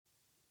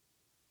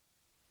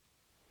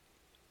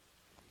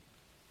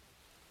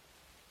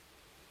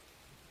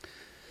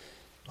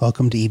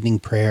Welcome to evening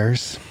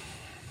prayers.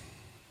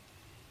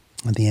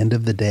 At the end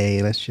of the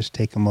day, let's just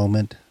take a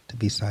moment to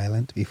be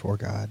silent before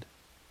God.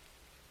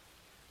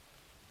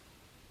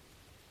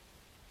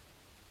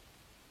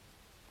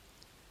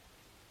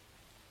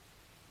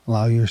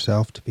 Allow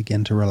yourself to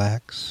begin to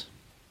relax.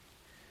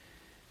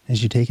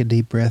 As you take a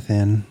deep breath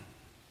in,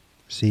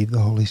 receive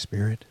the Holy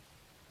Spirit.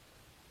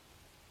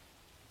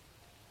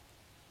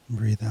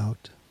 Breathe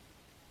out.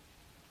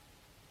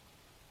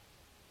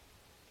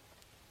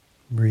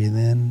 Breathe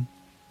in.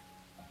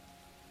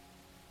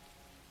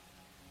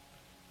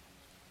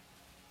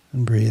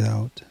 And breathe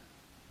out.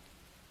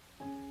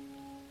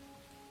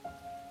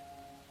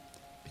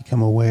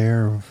 Become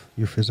aware of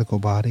your physical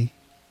body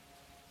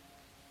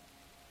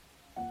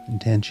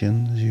and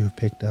tensions you have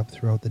picked up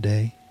throughout the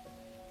day.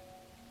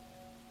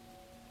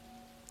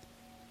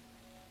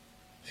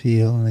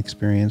 Feel and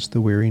experience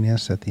the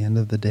weariness at the end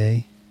of the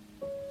day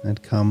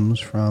that comes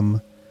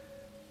from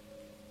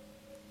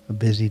a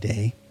busy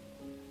day.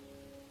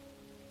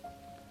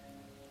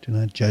 Do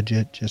not judge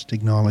it, just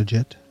acknowledge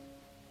it.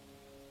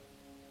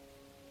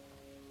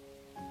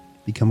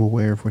 Become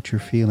aware of what you're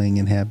feeling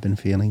and have been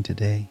feeling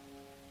today.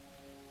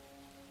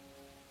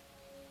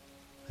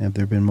 Have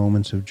there been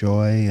moments of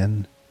joy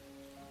and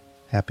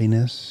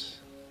happiness?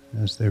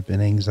 Has there been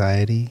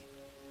anxiety,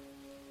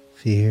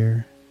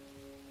 fear,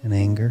 and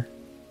anger?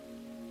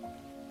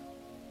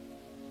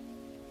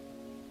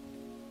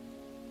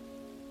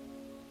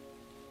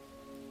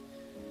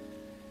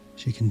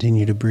 As you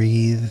continue to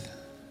breathe,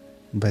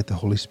 invite the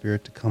Holy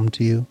Spirit to come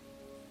to you,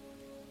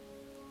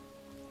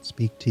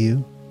 speak to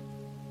you.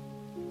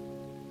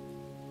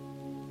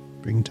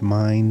 Bring to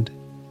mind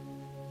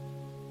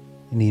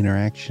any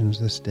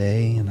interactions this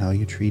day and how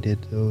you treated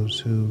those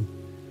who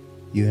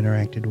you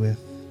interacted with.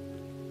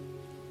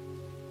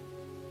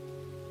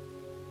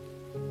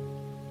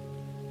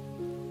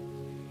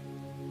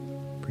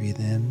 Breathe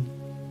in.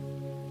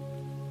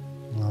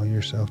 Allow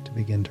yourself to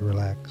begin to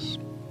relax.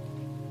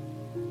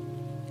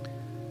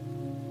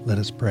 Let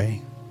us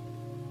pray.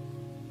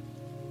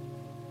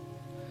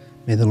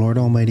 May the Lord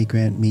Almighty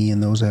grant me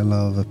and those I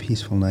love a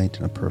peaceful night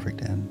and a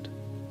perfect end.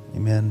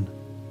 Amen.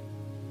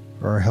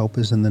 For our help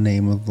is in the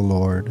name of the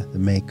Lord, the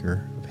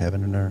Maker of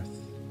heaven and earth.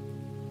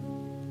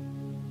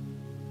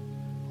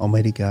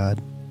 Almighty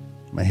God,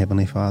 my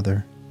Heavenly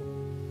Father,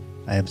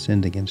 I have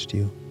sinned against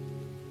you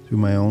through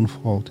my own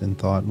fault in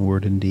thought and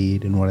word and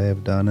deed, in what I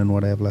have done and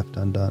what I have left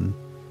undone.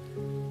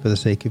 For the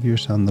sake of your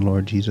Son, the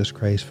Lord Jesus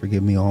Christ,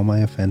 forgive me all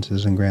my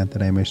offenses and grant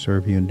that I may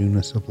serve you in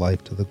newness of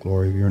life to the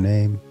glory of your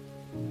name.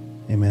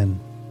 Amen.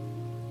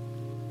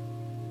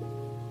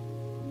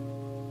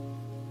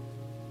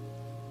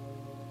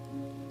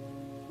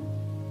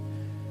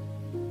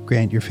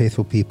 Grant your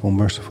faithful people,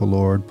 merciful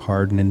Lord,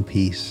 pardon and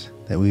peace,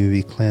 that we may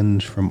be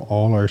cleansed from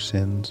all our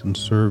sins and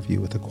serve you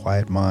with a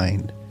quiet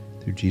mind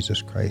through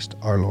Jesus Christ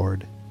our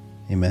Lord.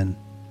 Amen.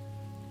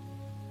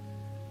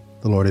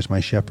 The Lord is my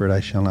shepherd,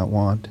 I shall not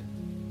want.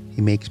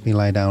 He makes me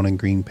lie down in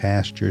green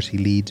pastures. He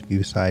leads me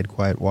beside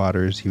quiet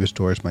waters. He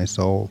restores my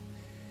soul.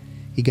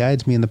 He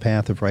guides me in the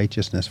path of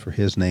righteousness for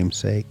his name's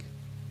sake.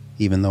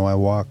 Even though I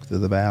walk through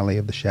the valley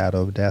of the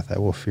shadow of death, I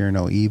will fear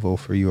no evil,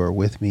 for you are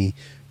with me.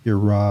 Your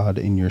rod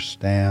and your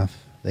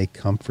staff, they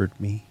comfort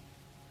me.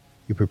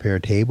 You prepare a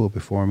table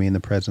before me in the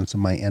presence of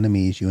my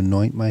enemies. You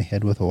anoint my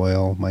head with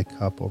oil. My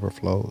cup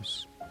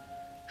overflows.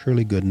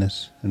 Surely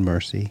goodness and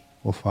mercy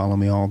will follow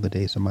me all the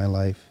days of my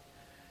life,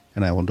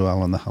 and I will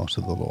dwell in the house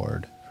of the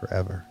Lord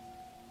forever.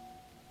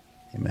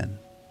 Amen.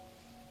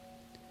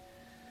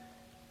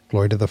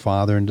 Glory to the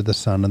Father, and to the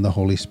Son, and the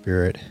Holy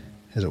Spirit,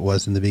 as it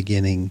was in the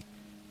beginning,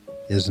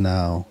 is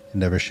now,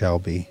 and ever shall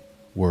be,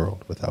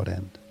 world without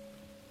end.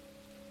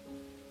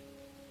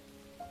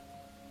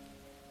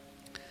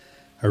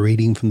 A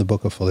reading from the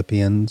book of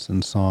Philippians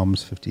and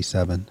Psalms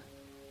 57.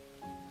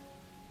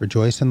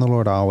 Rejoice in the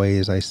Lord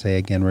always, I say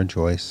again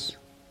rejoice.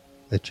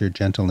 Let your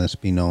gentleness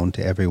be known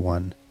to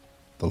everyone.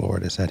 The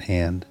Lord is at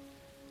hand.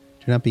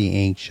 Do not be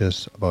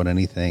anxious about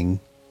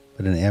anything,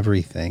 but in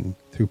everything,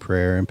 through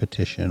prayer and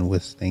petition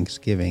with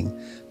thanksgiving,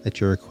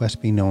 let your requests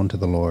be known to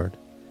the Lord,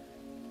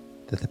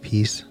 that the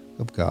peace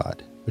of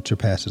God, which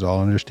surpasses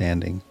all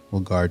understanding, will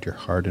guard your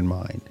heart and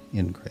mind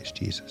in Christ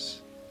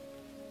Jesus.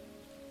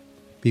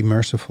 Be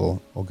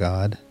merciful, O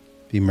God,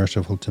 be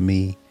merciful to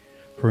me,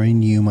 for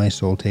in you my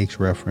soul takes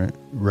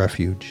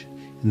refuge.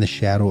 In the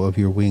shadow of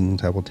your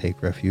wings I will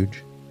take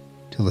refuge,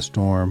 till the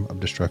storm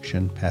of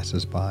destruction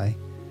passes by.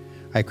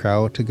 I cry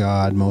out to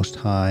God Most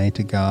High,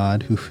 to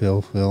God who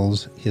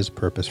fulfills his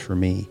purpose for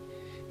me.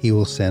 He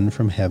will send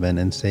from heaven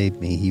and save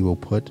me. He will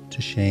put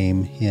to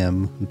shame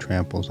him who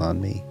tramples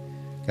on me.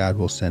 God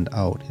will send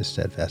out his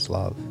steadfast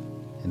love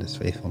and his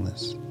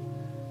faithfulness.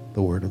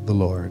 The word of the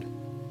Lord.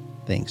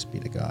 Thanks be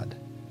to God.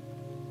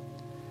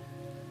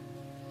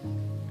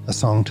 A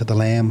song to the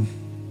Lamb.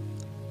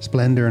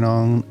 Splendor and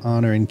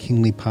honor and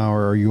kingly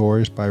power are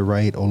yours by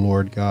right, O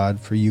Lord God,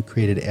 for you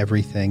created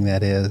everything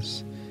that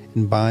is,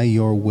 and by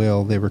your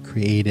will they were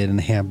created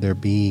and have their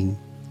being.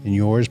 and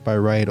yours by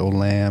right, O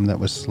Lamb that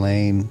was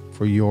slain,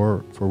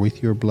 for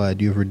with your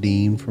blood you have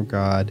redeemed from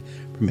God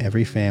from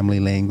every family,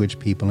 language,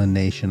 people, and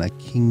nation, a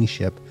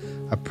kingship,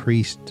 a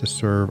priest to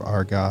serve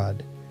our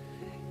God.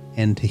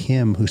 And to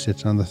him who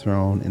sits on the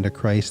throne, and to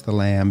Christ the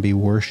Lamb, be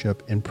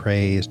worship and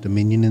praise,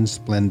 dominion and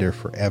splendor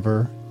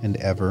forever and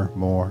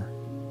evermore.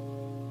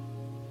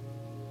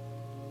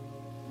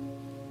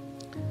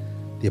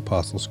 The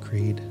Apostles'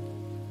 Creed.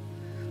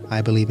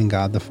 I believe in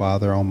God the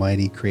Father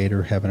Almighty, creator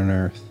of heaven and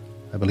earth.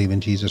 I believe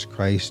in Jesus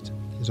Christ,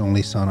 his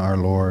only Son, our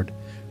Lord,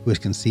 who was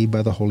conceived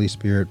by the Holy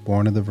Spirit,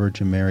 born of the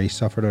Virgin Mary,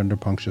 suffered under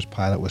Pontius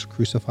Pilate, was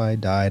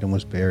crucified, died, and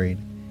was buried.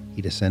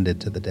 He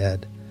descended to the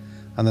dead.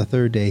 On the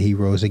third day he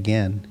rose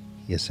again.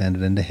 He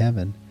ascended into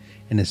heaven,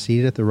 and is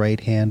seated at the right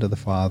hand of the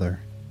Father.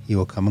 He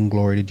will come in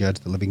glory to judge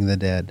the living and the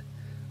dead.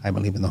 I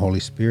believe in the Holy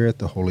Spirit,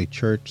 the Holy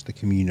Church, the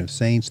communion of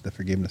saints, the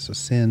forgiveness of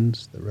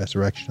sins, the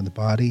resurrection of the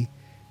body,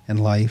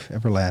 and life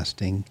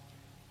everlasting.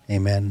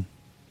 Amen.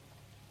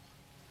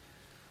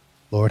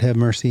 Lord, have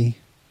mercy.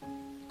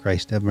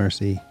 Christ, have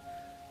mercy.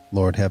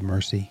 Lord, have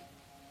mercy.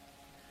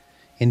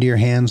 Into your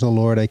hands, O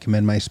Lord, I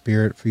commend my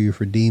spirit, for you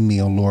have redeemed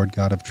me, O Lord,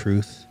 God of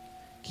truth.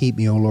 Keep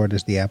me, O Lord,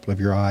 as the apple of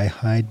your eye.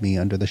 Hide me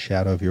under the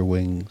shadow of your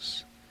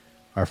wings.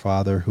 Our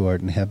Father, who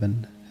art in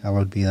heaven,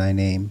 hallowed be thy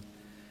name.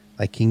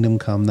 Thy kingdom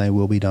come, thy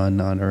will be done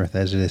on earth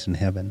as it is in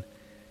heaven.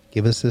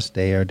 Give us this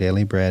day our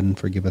daily bread, and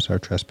forgive us our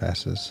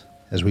trespasses,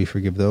 as we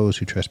forgive those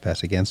who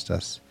trespass against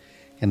us.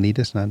 And lead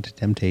us not into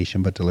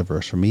temptation, but deliver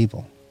us from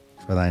evil.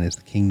 For thine is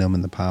the kingdom,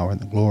 and the power, and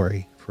the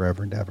glory,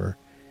 forever and ever.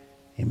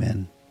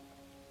 Amen.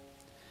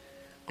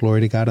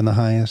 Glory to God in the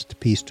highest,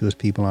 peace to his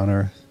people on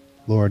earth.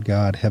 Lord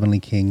God, heavenly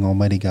King,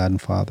 almighty God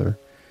and Father,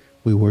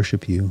 we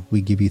worship you,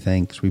 we give you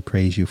thanks, we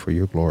praise you for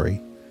your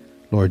glory.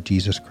 Lord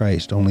Jesus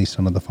Christ, only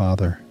Son of the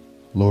Father,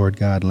 Lord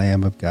God,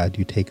 Lamb of God,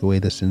 you take away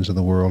the sins of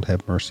the world,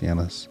 have mercy on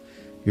us.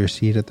 You are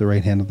seated at the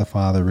right hand of the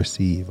Father,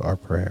 receive our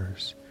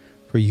prayers.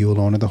 For you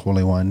alone are the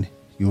Holy One,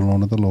 you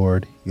alone are the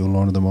Lord, you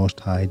alone are the Most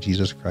High,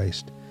 Jesus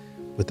Christ,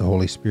 with the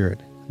Holy Spirit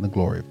and the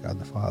glory of God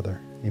the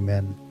Father.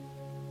 Amen.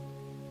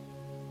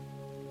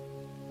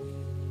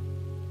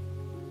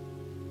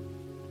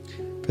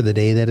 For the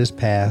day that is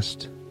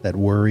past, that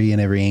worry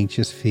and every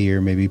anxious fear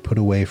may be put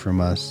away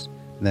from us,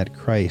 and that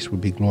Christ would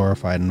be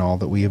glorified in all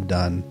that we have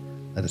done,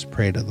 let us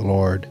pray to the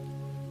Lord.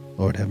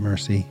 Lord, have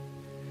mercy.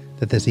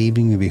 That this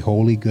evening may be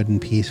holy, good,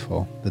 and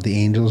peaceful, that the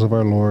angels of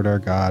our Lord our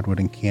God would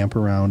encamp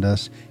around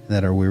us, and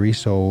that our weary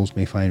souls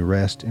may find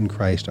rest in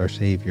Christ our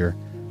Savior.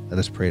 Let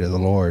us pray to the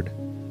Lord.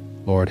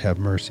 Lord, have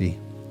mercy.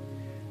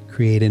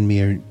 Create in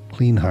me a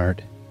clean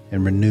heart,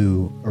 and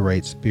renew a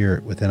right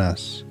spirit within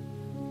us.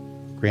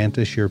 Grant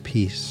us your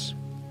peace,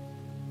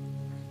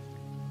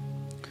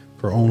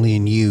 for only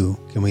in you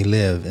can we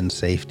live in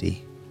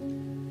safety.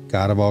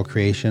 God of all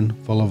creation,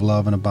 full of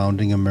love and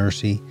abounding in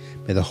mercy,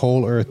 may the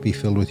whole earth be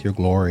filled with your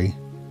glory.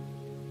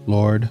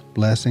 Lord,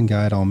 bless and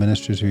guide all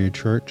ministers of your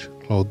church,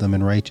 clothe them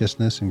in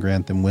righteousness and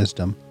grant them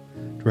wisdom.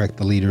 Direct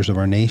the leaders of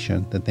our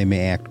nation, that they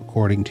may act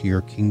according to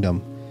your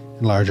kingdom.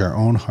 Enlarge our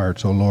own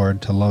hearts, O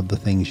Lord, to love the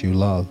things you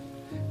love.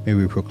 May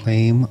we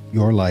proclaim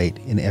your light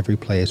in every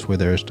place where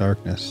there is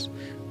darkness.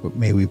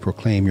 May we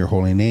proclaim your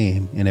holy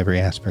name in every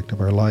aspect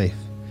of our life.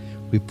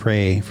 We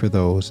pray for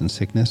those in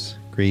sickness,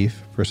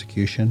 grief,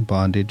 persecution,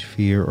 bondage,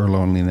 fear, or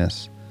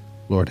loneliness.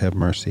 Lord, have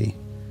mercy.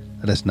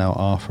 Let us now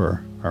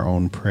offer our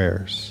own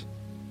prayers.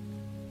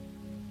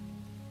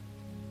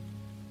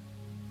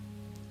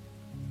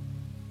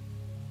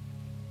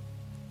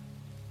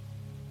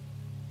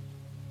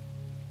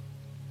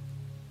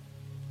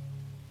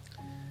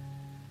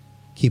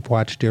 Keep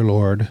watch, dear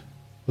Lord,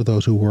 with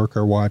those who work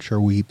or watch or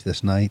weep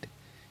this night,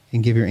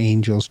 and give your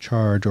angels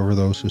charge over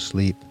those who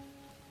sleep.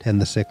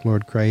 Tend the sick,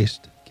 Lord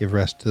Christ. Give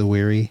rest to the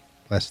weary.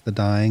 Bless the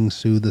dying.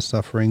 Soothe the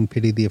suffering.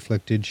 Pity the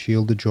afflicted.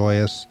 Shield the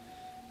joyous.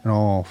 And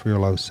all for your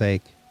love's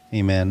sake.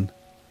 Amen.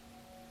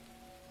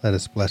 Let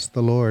us bless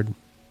the Lord.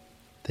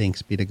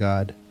 Thanks be to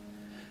God.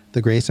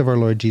 The grace of our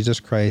Lord Jesus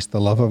Christ, the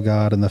love of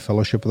God, and the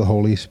fellowship of the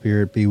Holy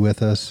Spirit be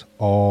with us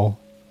all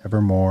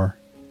evermore.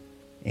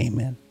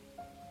 Amen.